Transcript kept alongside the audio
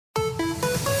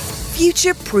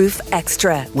Future Proof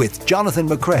Extra with Jonathan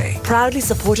McRae. Proudly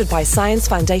supported by Science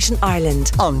Foundation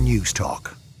Ireland On News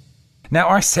Talk. Now,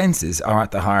 our senses are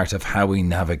at the heart of how we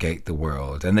navigate the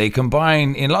world, and they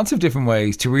combine in lots of different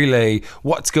ways to relay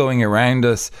what's going around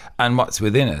us and what's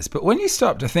within us. But when you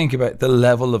stop to think about the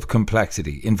level of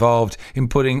complexity involved in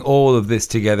putting all of this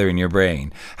together in your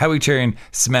brain, how we turn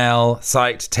smell,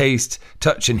 sight, taste,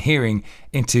 touch and hearing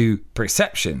into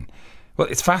perception, well,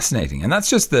 it's fascinating. And that's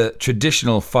just the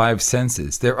traditional five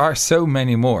senses. There are so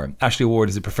many more. Ashley Ward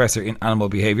is a professor in animal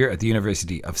behaviour at the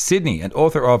University of Sydney and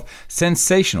author of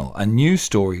Sensational, a new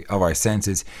story of our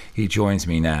senses. He joins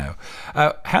me now.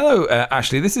 Hello,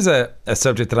 Ashley. This is a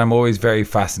subject that I'm always very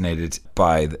fascinated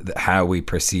by, how we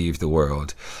perceive the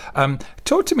world.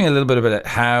 Talk to me a little bit about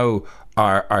how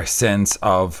our sense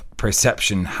of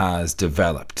perception has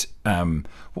developed.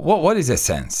 What is a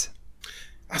sense?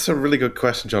 That's a really good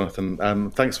question, Jonathan.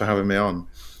 Thanks for having me on.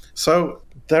 So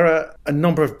there are a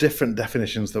number of different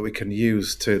definitions that we can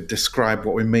use to describe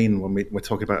what we mean when we're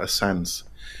talking about a sense.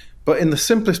 But in the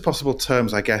simplest possible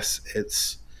terms, I guess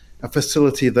it's a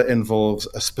facility that involves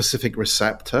a specific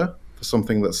receptor for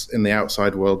something that's in the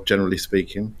outside world, generally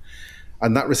speaking.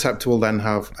 And that receptor will then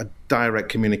have a direct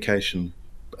communication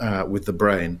with the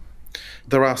brain.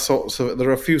 There are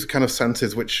a few kind of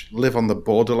senses which live on the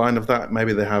borderline of that.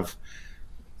 Maybe they have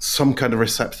some kind of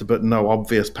receptor but no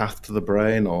obvious path to the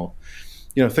brain, or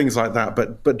things like that.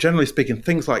 But generally speaking,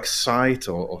 things like sight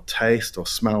or taste or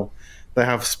smell, they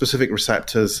have specific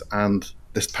receptors and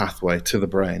this pathway to the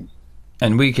brain.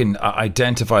 And we can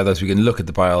identify those. We can look at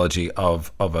the biology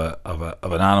of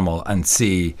an animal and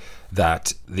see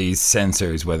that these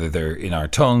sensors, whether they're in our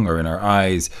tongue or in our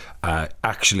eyes,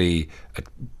 actually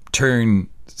turn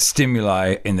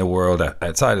stimuli in the world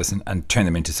outside us and turn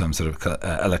them into some sort of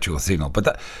electrical signal.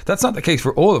 But that's not the case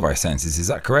for all of our senses. Is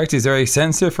that correct? Is there a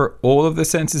sensor for all of the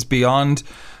senses beyond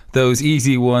those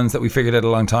easy ones that we figured out a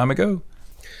long time ago?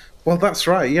 Well, that's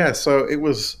right, yeah. So it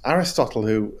was Aristotle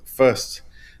who first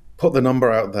put the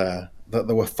number out there that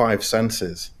there were five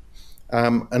senses.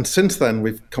 And since then,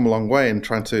 we've come a long way in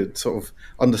trying to sort of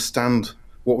understand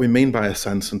what we mean by a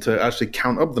sense and to actually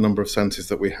count up the number of senses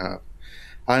that we have.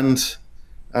 And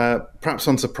perhaps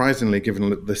unsurprisingly, given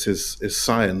that this is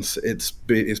science, it's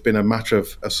been a matter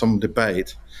of some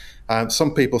debate.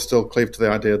 Some people still cleave to the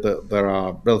idea that there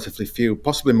are relatively few,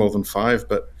 possibly more than five,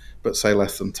 but say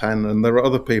less than 10. And there are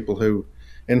other people who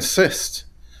insist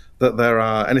that there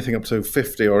are anything up to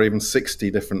 50 or even 60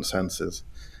 different senses.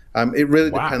 It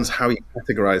really depends how you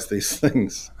categorize these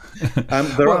things.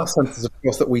 There are senses, of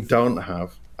course, that we don't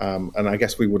have. And I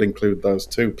guess we would include those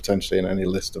too, potentially, in any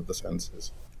list of the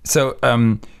senses. So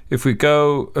if we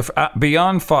go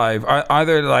beyond five, are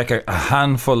there like a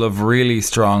handful of really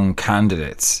strong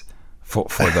candidates for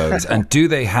those? And do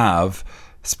they have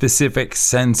specific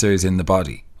sensors in the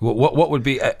body? What would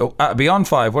be, beyond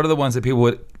five, what are the ones that people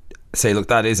would say, look,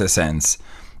 that is a sense,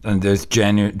 and there's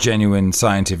genuine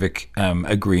scientific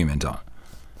agreement on?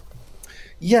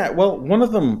 Yeah, well, one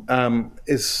of them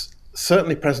is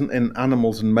certainly present in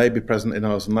animals and may be present in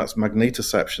us, and that's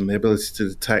magnetoception, the ability to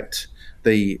detect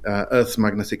the Earth's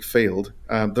magnetic field.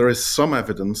 There is some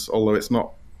evidence, although it's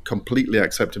not completely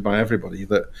accepted by everybody,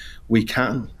 that we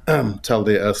can tell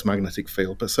the Earth's magnetic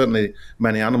field, but certainly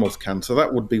many animals can. So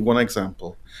that would be one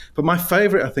example. But my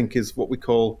favorite, I think, is what we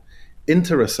call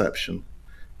interoception.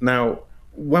 Now,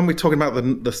 when we're talking about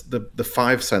the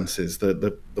five senses,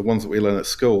 the ones that we learn at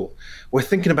school, we're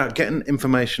thinking about getting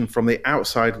information from the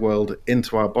outside world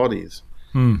into our bodies.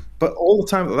 But all the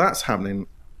time that that's happening,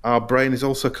 our brain is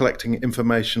also collecting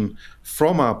information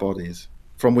from our bodies,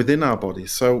 from within our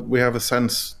bodies. So we have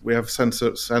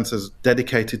sensors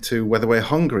dedicated to whether we're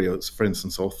hungry, for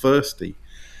instance, or thirsty.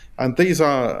 And these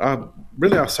are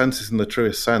really our senses in the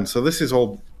truest sense. So this is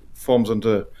all forms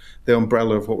under the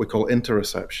umbrella of what we call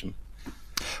interoception.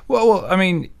 Well, I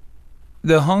mean,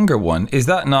 the hunger one, is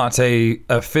that not a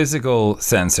physical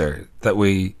sensor that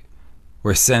we're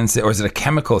sensing, or is it a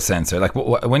chemical sensor? Like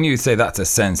when you say that's a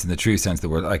sense in the true sense of the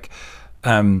word, like,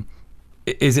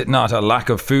 is it not a lack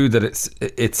of food that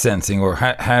it's sensing, or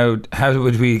how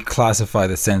would we classify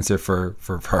the sensor for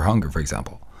hunger, for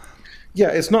example? Yeah,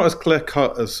 it's not as clear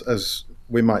cut as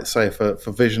we might say for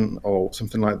vision or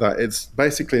something like that. It's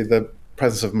basically the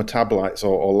presence of metabolites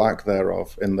or lack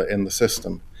thereof in the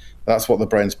system. That's what the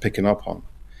brain's picking up on.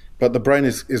 But the brain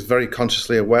is very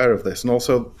consciously aware of this. And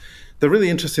also, the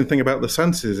really interesting thing about the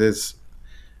senses is,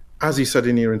 as you said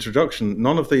in your introduction,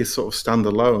 none of these sort of stand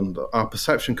alone. Our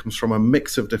perception comes from a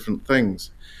mix of different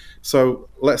things. So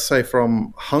let's say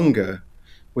from hunger,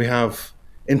 we have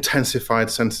intensified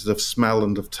senses of smell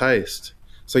and of taste.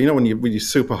 So, when you're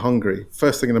super hungry,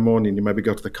 first thing in the morning, you maybe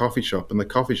go to the coffee shop, and the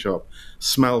coffee shop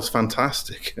smells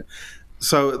fantastic.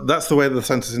 So that's the way the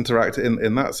senses interact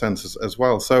in that sense as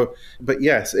well. So, but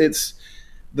yes, it's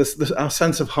our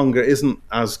sense of hunger isn't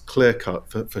as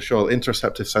clear-cut, for sure.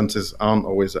 Interoceptive senses aren't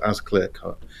always as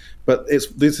clear-cut. But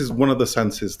this is one of the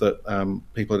senses that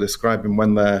people are describing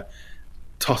when they're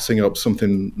tossing up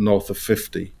something north of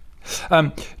 50.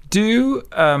 Do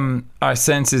our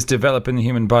senses develop in the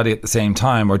human body at the same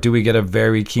time, or do we get a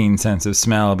very keen sense of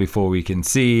smell before we can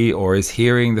see, or is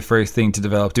hearing the first thing to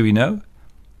develop? Do we know?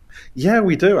 Yeah,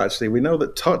 we do, actually. We know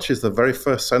that touch is the very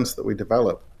first sense that we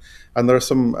develop. And there are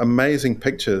some amazing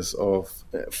pictures of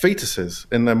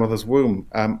fetuses in their mother's womb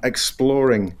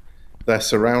exploring their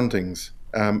surroundings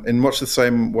in much the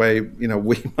same way,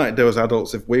 we might do as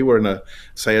adults if we were in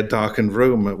a darkened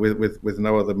room with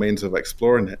no other means of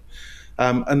exploring it.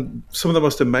 And some of the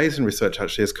most amazing research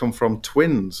actually has come from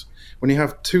twins. When you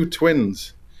have two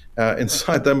twins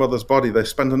inside their mother's body, they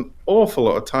spend an awful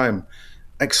lot of time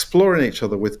exploring each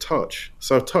other with touch.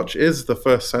 So touch is the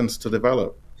first sense to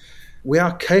develop. We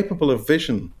are capable of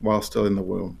vision while still in the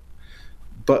womb,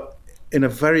 but in a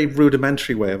very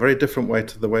rudimentary way, a very different way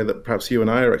to the way that perhaps you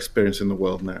and I are experiencing the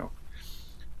world now.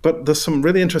 But there's some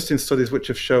really interesting studies which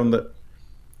have shown that,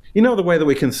 the way that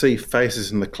we can see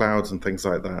faces in the clouds and things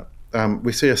like that,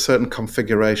 we see a certain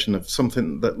configuration of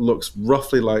something that looks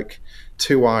roughly like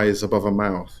two eyes above a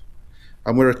mouth.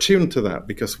 And we're attuned to that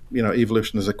because,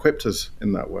 evolution has equipped us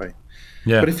in that way.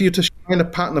 Yeah. But if you to shine a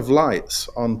pattern of lights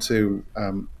onto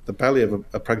the belly of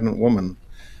a pregnant woman,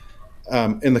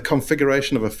 in the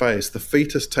configuration of a face, the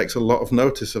fetus takes a lot of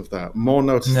notice of that, more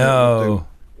notice than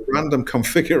random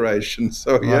configuration.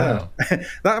 So, wow. Yeah.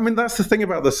 That's the thing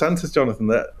about the senses, Jonathan,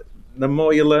 that the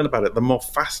more you learn about it, the more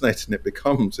fascinating it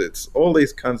becomes. It's all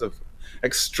these kinds of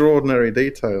extraordinary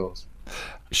details.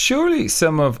 Surely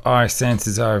some of our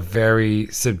senses are very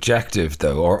subjective,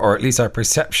 though, or at least our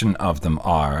perception of them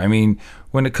are. I mean,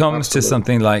 when it comes to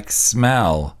something like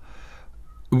smell,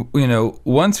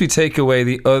 once we take away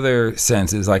the other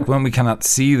senses, like when we cannot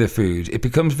see the food, it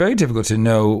becomes very difficult to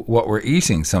know what we're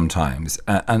eating sometimes.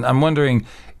 And I'm wondering,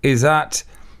 is that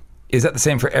the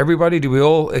same for everybody? Do we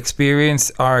all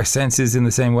experience our senses in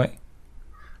the same way?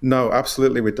 No,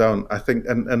 absolutely we don't. I think,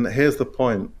 and here's the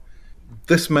point.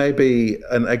 This may be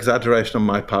an exaggeration on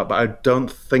my part, but I don't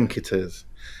think it is.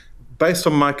 Based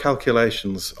on my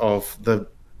calculations of the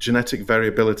genetic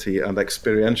variability and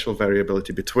experiential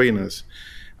variability between us,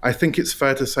 I think it's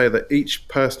fair to say that each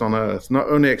person on Earth not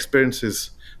only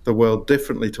experiences the world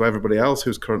differently to everybody else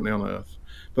who's currently on Earth,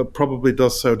 but probably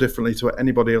does so differently to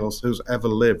anybody else who's ever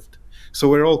lived. So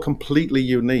we're all completely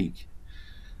unique.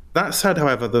 That said,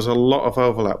 however, there's a lot of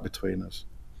overlap between us.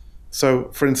 So,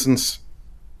 for instance,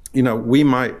 we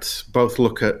might both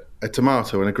look at a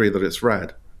tomato and agree that it's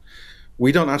red.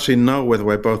 We don't actually know whether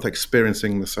we're both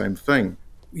experiencing the same thing.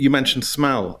 You mentioned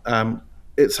smell.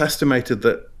 It's estimated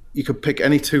that you could pick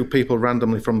any two people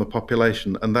randomly from the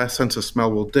population and their sense of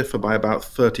smell will differ by about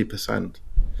 30%.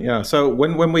 Yeah, so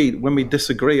when we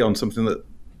disagree on something, that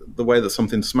the way that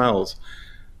something smells,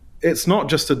 it's not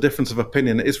just a difference of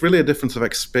opinion, it's really a difference of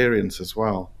experience as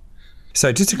well.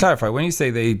 So just to clarify, when you say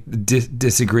they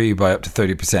disagree by up to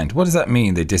 30%, what does that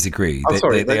mean? They disagree.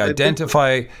 They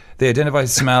identify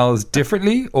smells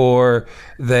differently, or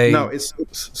they? No, this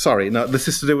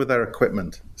is to do with their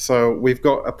equipment. So we've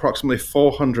got approximately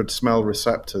 400 smell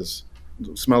receptor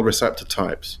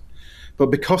types, but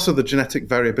because of the genetic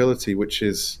variability which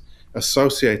is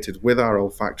associated with our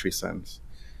olfactory sense,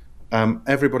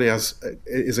 everybody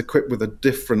is equipped with a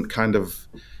different kind of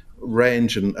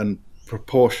range and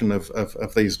proportion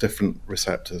of these different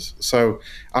receptors. So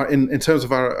in terms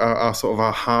of our sort of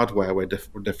our hardware, we're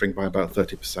differing by about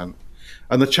 30%.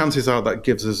 And the chances are that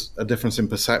gives us a difference in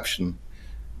perception,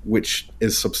 which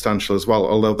is substantial as well,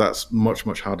 although that's much,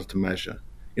 much harder to measure.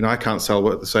 I can't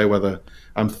say whether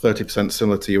I'm 30%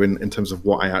 similar to you in terms of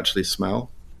what I actually smell,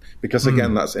 because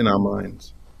again, that's in our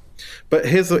minds. But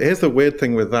here's the weird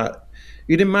thing with that.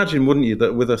 You'd imagine, wouldn't you,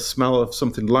 that with a smell of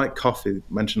something like coffee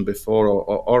mentioned before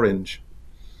or orange,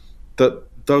 that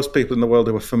those people in the world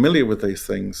who are familiar with these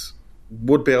things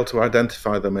would be able to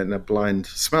identify them in a blind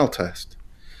smell test.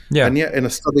 Yeah. And yet in a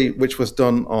study which was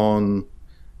done on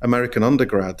American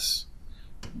undergrads,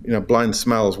 blind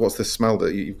smells, what's this smell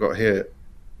that you've got here?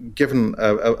 Given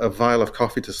a vial of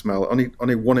coffee to smell,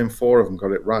 only 1 in 4 of them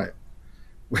got it right.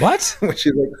 What? Which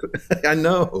is like, I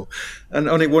know, and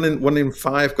only 1 in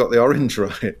 5 got the orange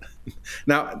right.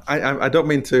 Now, I don't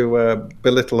mean to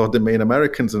belittle or demean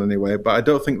Americans in any way, but I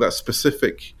don't think that's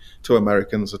specific to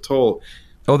Americans at all.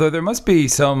 Although there must be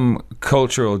some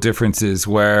cultural differences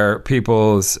where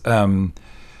people's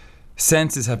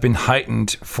senses have been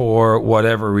heightened for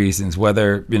whatever reasons,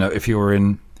 whether, if you were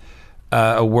in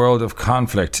a world of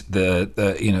conflict,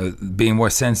 the being more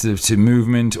sensitive to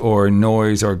movement or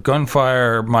noise or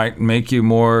gunfire might make you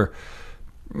more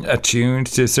attuned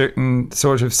to certain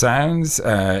sort of sounds.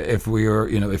 If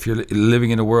you're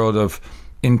living in a world of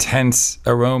intense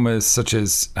aromas such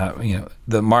as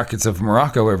the markets of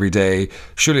Morocco every day,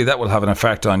 surely that will have an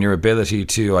effect on your ability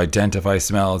to identify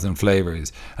smells and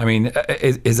flavors. I mean,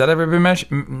 is that ever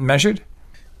been measured?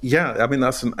 Yeah, I mean,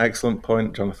 that's an excellent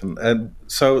point, Jonathan. And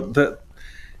so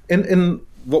in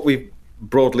what we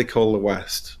broadly call the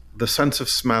West, the sense of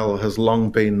smell has long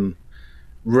been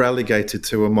relegated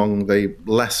to among the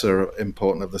lesser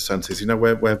important of the senses.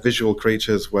 We're visual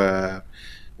creatures, where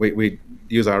we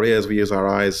use our ears, we use our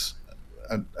eyes,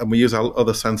 and we use our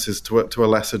other senses to a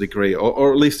lesser degree,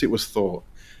 or at least it was thought.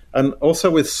 And also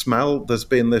with smell, there's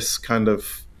been this kind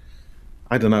of,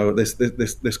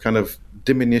 this kind of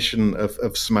diminution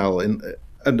of smell,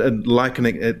 and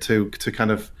likening it to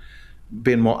kind of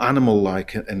being more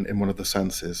animal-like in one of the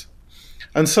senses.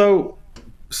 And so,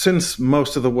 since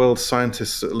most of the world's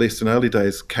scientists, at least in early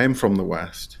days, came from the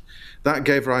West, that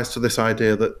gave rise to this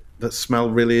idea that smell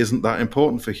really isn't that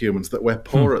important for humans, that we're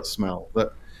poor at smell,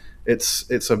 that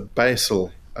it's a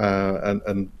basal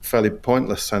and fairly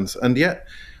pointless sense. And yet,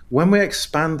 when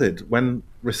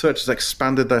researchers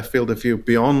expanded their field of view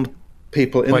beyond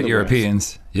people in the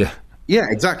Europeans, West, yeah,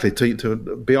 exactly, to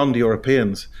beyond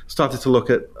Europeans, started to look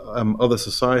at other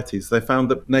societies, they found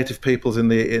that native peoples in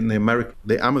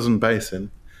the Amazon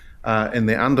basin, in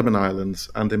the Andaman Islands,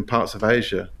 and in parts of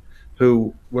Asia,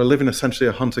 who were living essentially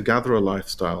a hunter-gatherer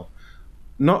lifestyle,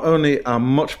 not only are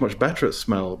much, much better at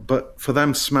smell, but for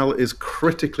them, smell is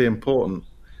critically important.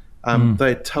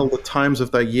 They tell the times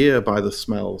of their year by the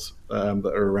smells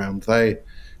that are around. They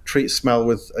treat smell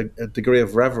with a degree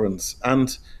of reverence.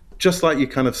 And just like you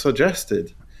kind of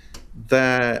suggested,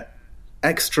 their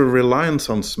extra reliance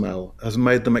on smell has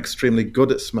made them extremely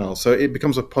good at smell. So it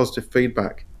becomes a positive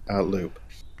feedback loop.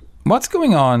 What's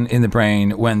going on in the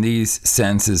brain when these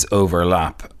senses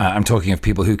overlap? I'm talking of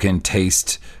people who can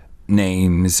taste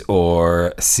names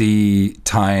or see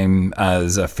time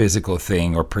as a physical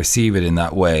thing or perceive it in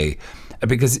that way.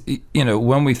 Because,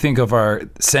 when we think of our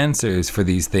sensors for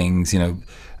these things,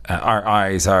 our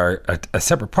eyes are a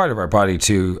separate part of our body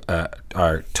to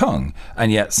our tongue.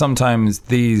 And yet sometimes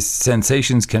these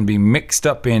sensations can be mixed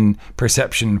up in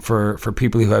perception for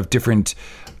people who have different,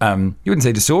 you wouldn't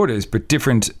say disorders, but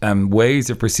different ways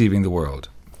of perceiving the world.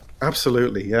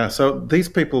 Absolutely, yeah. So these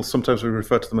people, sometimes we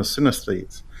refer to them as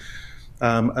synesthetes.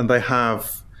 And they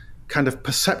have kind of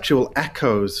perceptual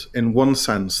echoes in one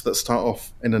sense that start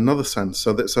off in another sense.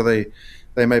 So they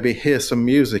maybe hear some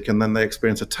music and then they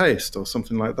experience a taste or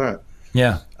something like that.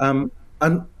 Yeah. And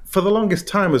for the longest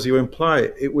time, as you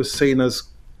imply, it was seen as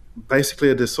basically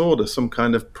a disorder, some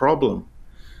kind of problem.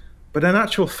 But in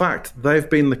actual fact, they've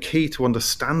been the key to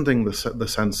understanding the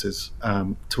senses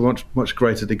to a much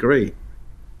greater degree.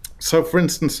 So, for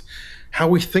instance, how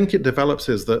we think it develops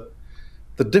is that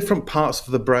the different parts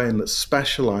of the brain that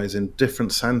specialize in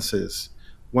different senses,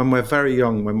 when we're very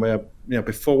young, when we're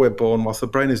before we're born, whilst the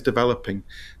brain is developing,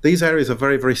 these areas are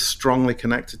very, very strongly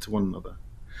connected to one another.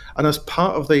 And as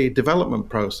part of the development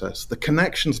process, the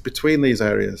connections between these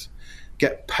areas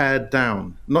get pared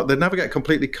down. They never get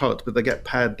completely cut, but they get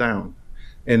pared down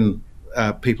in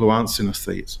people who aren't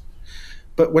synesthetes.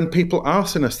 But when people are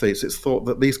synesthetes, it's thought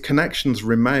that these connections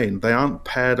remain. They aren't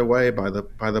pared away by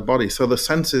the body. So the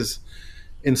senses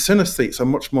in synesthetes are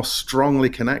much more strongly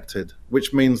connected,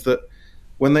 which means that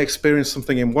when they experience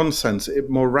something in one sense, it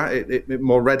more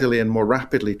readily and more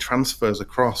rapidly transfers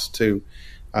across to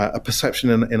a perception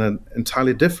in an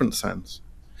entirely different sense.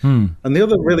 And the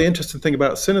other really interesting thing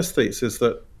about synesthetes is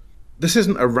that this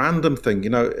isn't a random thing.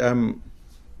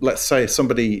 Let's say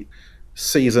somebody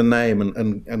sees a name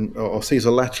and or sees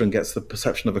a letter and gets the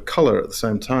perception of a color at the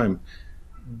same time.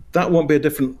 That won't be a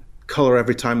different color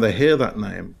every time they hear that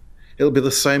name. It'll be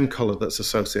the same color that's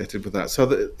associated with that. So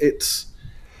that it's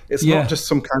not just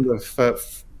some kind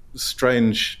of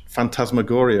strange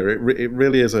phantasmagoria. It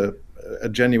really is a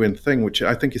genuine thing, which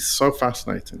I think is so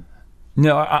fascinating.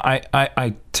 No,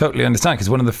 I totally understand, because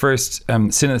one of the first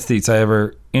synesthetes I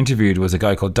ever interviewed was a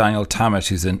guy called Daniel Tammet,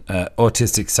 who's an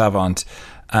autistic savant,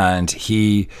 and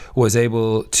he was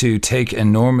able to take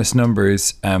enormous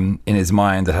numbers in his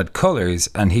mind that had colours,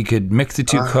 and he could mix the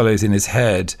two colours in his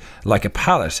head like a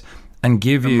palette. and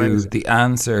give you Amazing. the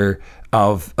answer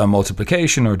of a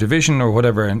multiplication or division or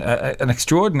whatever, and an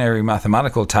extraordinary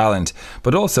mathematical talent,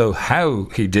 but also how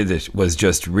he did it was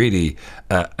just really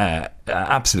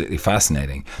absolutely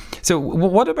fascinating. So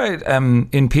what about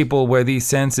in people where these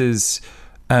senses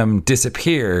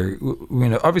disappear?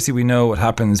 Obviously we know what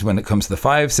happens when it comes to the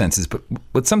five senses, but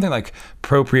with something like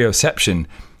proprioception,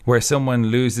 where someone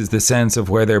loses the sense of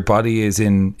where their body is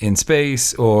in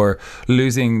space, or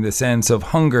losing the sense of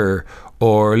hunger,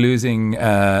 or losing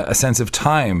a sense of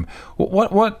time.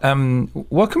 What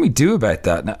can we do about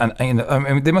that?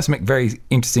 And they must make very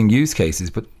interesting use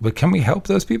cases, but can we help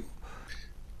those people?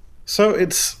 So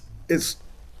it's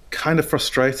kind of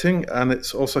frustrating, and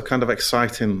it's also kind of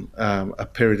exciting, a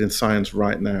period in science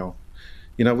right now.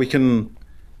 We can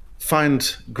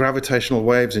find gravitational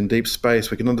waves in deep space.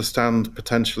 We can understand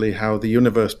potentially how the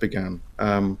universe began.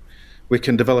 We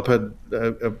can develop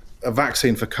a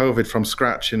vaccine for COVID from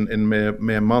scratch in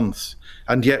mere months,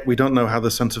 and yet we don't know how the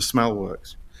sense of smell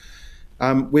works.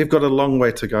 We've got a long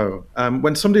way to go.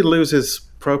 When somebody loses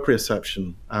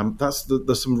proprioception,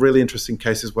 there's some really interesting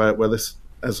cases where this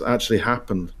has actually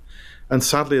happened. And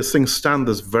sadly, as things stand,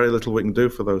 there's very little we can do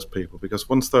for those people, because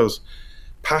once those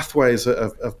pathways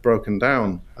have broken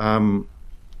down,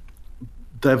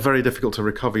 they're very difficult to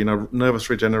recover. Nervous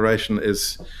regeneration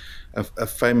is a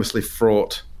famously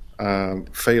fraught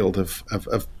field of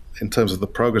in terms of the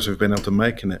progress we've been able to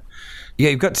make in it. Yeah,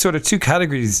 you've got sort of two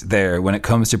categories there when it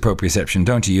comes to proprioception,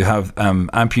 don't you? You have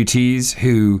amputees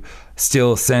who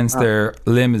still sense their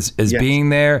limb as yes. being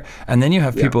there, and then you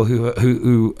have people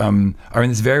who are in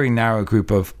this very narrow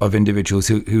group of individuals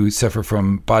who suffer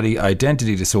from body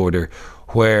identity disorder,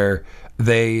 where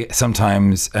they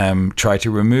sometimes try to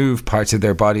remove parts of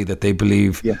their body that they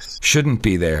believe yes. shouldn't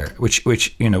be there, which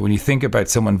when you think about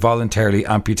someone voluntarily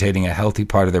amputating a healthy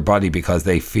part of their body because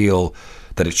they feel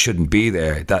that it shouldn't be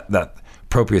there, that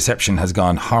proprioception has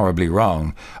gone horribly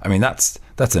wrong. I mean, that's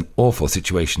an awful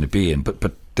situation to be in,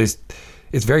 but it's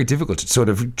very difficult to sort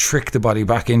of trick the body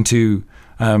back into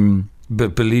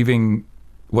believing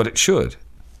what it should.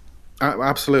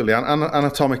 Absolutely. And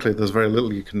anatomically, there's very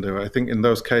little you can do. I think in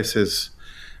those cases,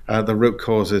 the root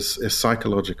cause is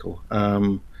psychological.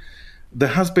 There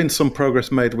has been some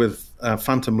progress made with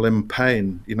phantom limb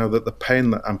pain, that the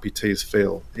pain that amputees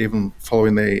feel, even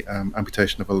following the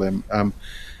amputation of a limb.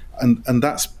 And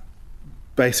that's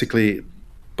basically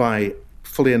by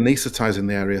fully anesthetizing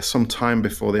the area some time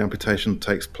before the amputation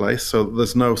takes place. So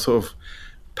there's no sort of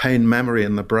pain memory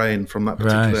in the brain from that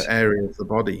particular area of the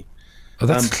body. Oh,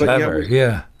 that's clever.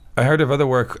 Yeah. I heard of other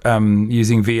work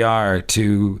using VR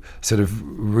to sort of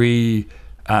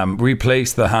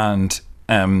replace the hand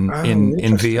in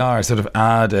VR, sort of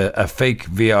add a fake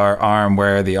VR arm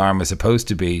where the arm is supposed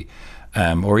to be,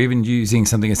 or even using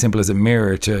something as simple as a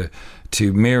mirror to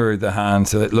mirror the hand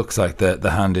so it looks like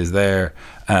the hand is there.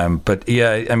 But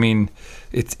yeah, I mean,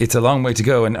 it's a long way to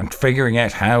go, and figuring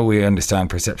out how we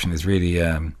understand perception is really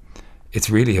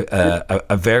it's really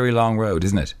a very long road,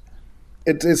 isn't it?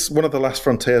 It's one of the last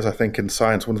frontiers, I think, in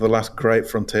science. One of the last great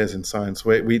frontiers in science.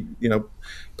 We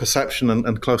perception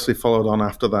and closely followed on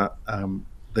after that,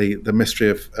 the mystery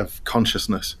of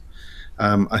consciousness,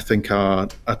 I think are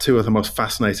two of the most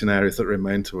fascinating areas that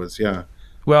remain to us. Yeah.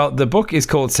 Well, the book is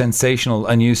called Sensational: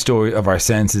 A New Story of Our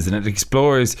Senses, and it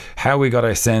explores how we got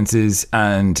our senses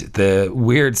and the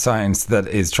weird science that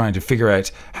is trying to figure out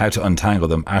how to untangle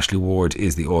them. Ashley Ward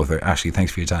is the author. Ashley,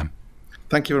 thanks for your time.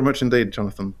 Thank you very much indeed,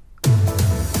 Jonathan.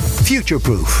 Future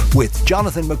Proof with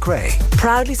Jonathan McCrea.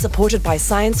 Proudly supported by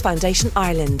Science Foundation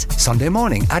Ireland. Sunday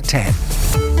morning at 10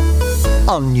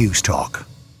 on News Talk.